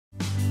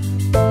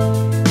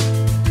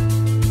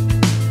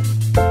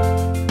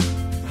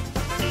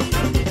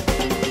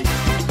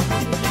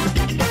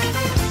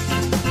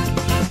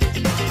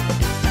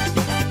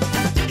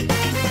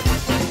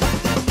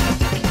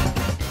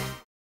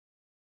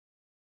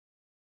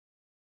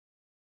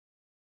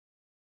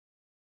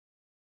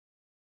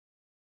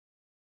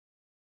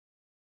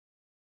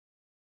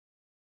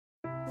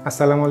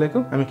আসসালামু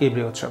আলাইকুম, আমি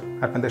কিবরি উৎসব।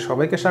 আপনাদের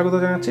সবাইকে স্বাগত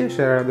জানাচ্ছি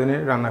সেরা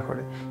রাঁধুনির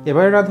রান্নাঘরে।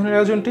 এবারে রাঁধুনির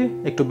আয়োজনটি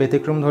একটু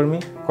ব্যতিক্রমধর্মী।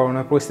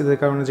 করোনা পরিস্থিতির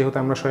কারণে যেহেতু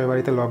আমরা সবাই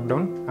বাড়িতে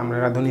লকডাউন, আমরা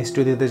রাঁধুনি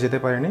স্টুডিওতে যেতে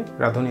পারিনি।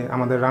 রাঁধুনি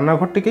আমাদের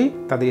রান্নাঘরটিকেই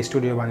তাদের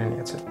স্টুডিও বানিয়ে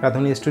নিয়েছে।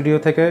 রাঁধুনি স্টুডিও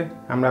থেকে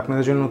আমরা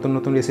আপনাদের জন্য নতুন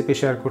নতুন রেসিপি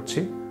শেয়ার করছি।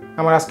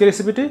 আমার আজকের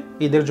রেসিপিটি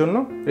ঈদের জন্য।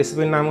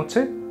 রেসিপির নাম হচ্ছে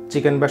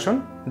চিকেন বেসন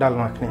ডাল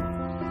মাখনি।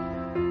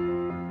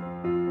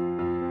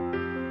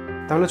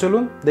 তাহলে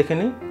চলুন দেখে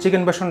নিই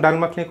চিকেন বেসন ডাল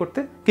মাখনি করতে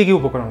কী কী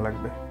উপকরণ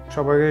লাগবে।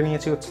 সবার আগে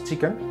নিয়েছি হচ্ছে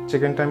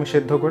চিকেনটা আমি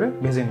সেদ্ধ করে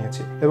ভেজে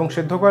নিয়েছি, এবং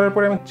সেদ্ধ করার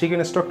পরে আমি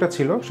চিকেন স্টকটা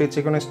ছিল, সেই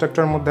চিকেন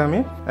স্টকটার মধ্যে আমি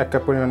 1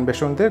 কাপ পরিমাণ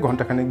বেসন দিয়ে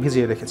ঘন্টাখানেক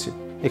ভিজিয়ে রেখেছি।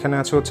 এখানে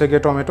আছে হচ্ছে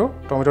গিয়ে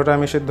টমেটোটা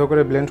আমি সেদ্ধ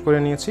করে ব্লেন্ড করে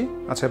নিয়েছি।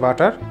 আছে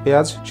বাটার,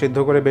 পেঁয়াজ সেদ্ধ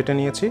করে বেটে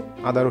নিয়েছি,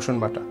 আদা রসুন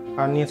বাটা।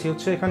 আর নিয়েছি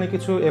হচ্ছে এখানে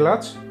কিছু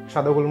এলাচ,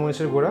 সাদা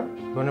গোলমরিচের গুঁড়া,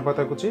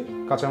 ধনেপাতা কুচি,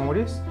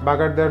 কাঁচামরিচ।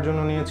 বাগার দেওয়ার জন্য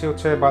নিয়েছি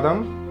হচ্ছে বাদাম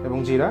এবং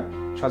জিরা,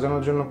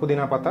 সাজানোর জন্য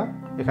পুদিনা পাতা।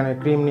 এখানে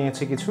ক্রিম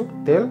নিয়েছি কিছু,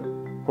 তেল,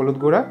 হলুদ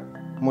গুঁড়া,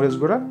 মরিচ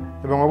গুঁড়া,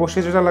 এবং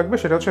অবশ্যই যেটা লাগবে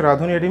সেটা হচ্ছে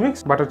রাঁধুনি রেডিমিক্স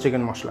বাটার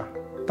চিকেন মশলা।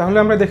 তাহলে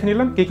আমরা দেখে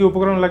নিলাম কী কী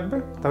উপকরণ লাগবে।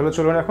 তাহলে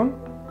চলুন এখন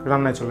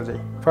রান্নায় চলে যাই।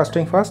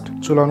 ফার্স্ট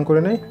চুলা অন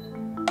করে নেই।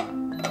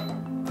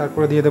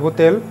 তারপরে দিয়ে দেবো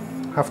তেল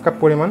 1/2 কাপ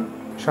পরিমাণ,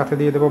 সাথে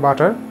দিয়ে দেবো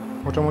বাটার,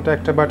 মোটামুটি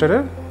একটা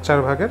বাটারের 4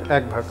 ভাগের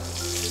 1 ভাগ।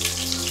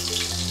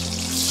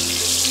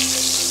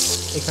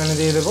 এখানে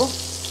দিয়ে দেবো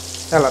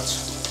এলাচ।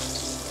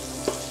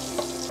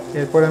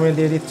 এরপরে আমি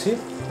দিয়ে দিচ্ছি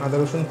আদা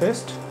রসুন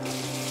পেস্ট।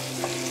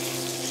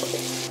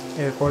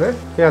 এরপরে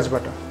পেঁয়াজ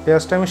বাটা।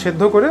 পেঁয়াজটা আমি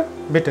সেদ্ধ করে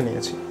বেটে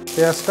নিয়েছি।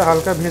 পেঁয়াজটা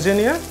হালকা ভেজে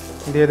নিয়ে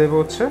দিয়ে দেবো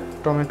হচ্ছে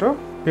টমেটো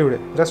পিউরে।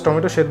 জাস্ট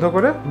টমেটো সেদ্ধ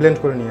করে ব্লেন্ড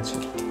করে নিয়েছি।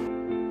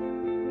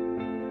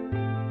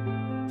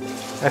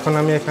 এখন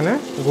আমি এখানে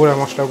গুঁড়া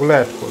মশলাগুলো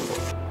অ্যাড করব।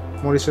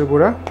 মরিচের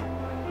গুঁড়া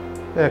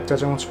 1 চা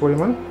চামচ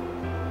পরিমাণ,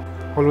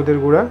 হলুদের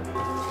গুঁড়া।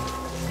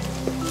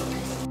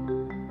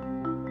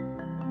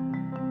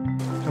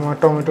 আমার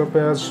টমেটো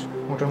পেঁয়াজ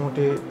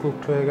মোটামুটি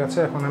কুকড হয়ে গেছে।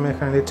 এখন আমি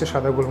এখানে দিচ্ছি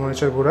সাদা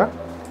গোলমরিচের গুঁড়া।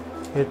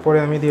 এরপরে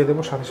আমি দিয়ে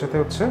দেবো সাথে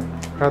হচ্ছে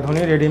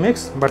রাঁধুনি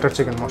রেডিমিক্স বাটার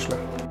চিকেন মশলা।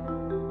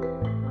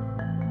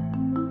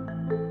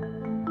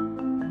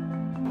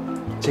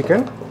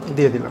 চিকেন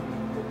দিয়ে দিলাম,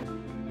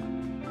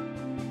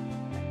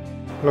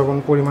 লবণ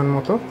পরিমাণ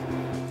মতো।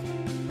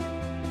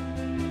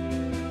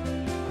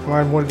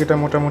 আমার মুরগিটা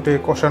মোটামুটি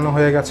কষানো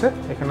হয়ে গেছে।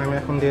 এখানে আমি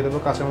এখন দিয়ে দেবো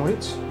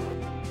কাঁচামরিচ।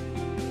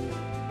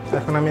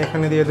 এখন আমি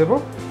এখানে দিয়ে দেবো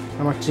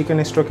আমার চিকেন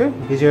স্টকে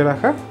ভিজিয়ে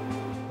রাখা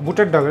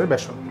বুটের ডালের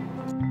বেসন।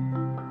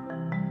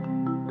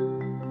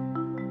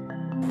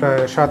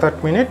 প্রায় 7-8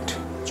 মিনিট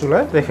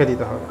চুলায় রেখে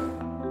দিতে হবে।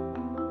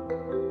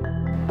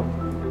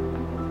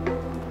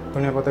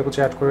 ধনিয়া পাতা কুচি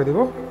অ্যাড করে দিব,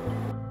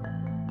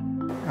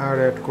 আর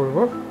অ্যাড করব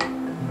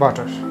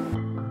বাটার।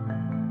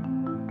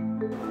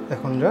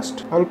 এখন জাস্ট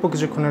অল্প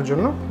কিছুক্ষণের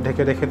জন্য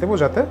ঢেকে রেখে দেবো,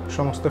 যাতে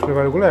সমস্ত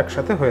ফ্লেভারগুলো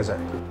একসাথে হয়ে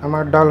যায়।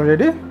 আমার ডাল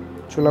রেডি,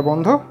 চুলা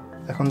বন্ধ।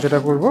 এখন যেটা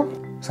করব,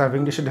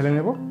 সার্ভিং ডিশে ঢেলে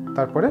নেব,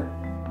 তারপরে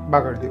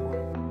বাগার দিব।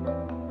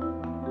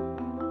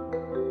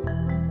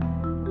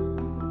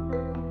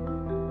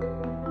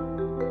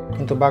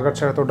 কিন্তু বাগার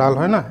ছাড়া তো ডাল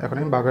হয় না। এখন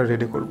আমি বাগার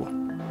রেডি করব।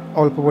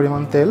 অল্প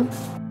পরিমাণ তেল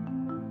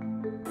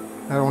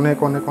আর অনেক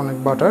অনেক অনেক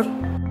বাটার।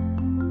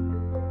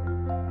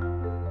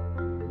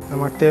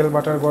 আমার তেল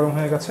বাটার গরম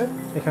হয়ে গেছে।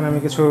 এখানে আমি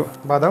কিছু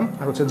বাদাম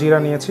আর হচ্ছে জিরা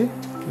নিয়েছি,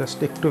 জাস্ট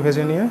একটু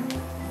ভেজে নিয়ে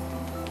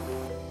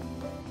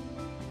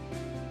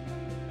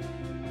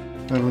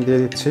আমি দিয়ে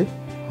দিচ্ছি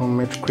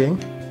হোমমেড ক্রিম,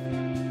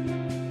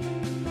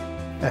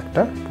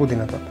 একটা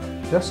পুদিনা পাতা,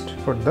 just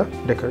for the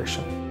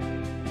decoration.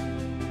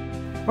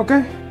 Okay,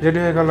 ready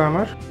হয়ে গেল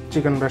আমার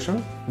চিকেন বেসন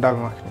ডাল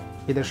মাখনি।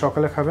 ঈদের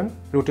সকালে খাবেন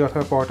রুটি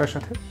অথবা পরোটার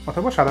সাথে,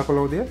 অথবা সাদা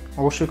পোলাও দিয়ে।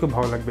 অবশ্যই খুব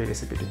ভালো লাগবে এই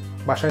রেসিপিটি।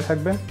 বাসায়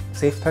থাকবেন,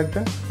 সেফ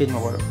থাকবেন। ঈদ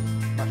মোবারক।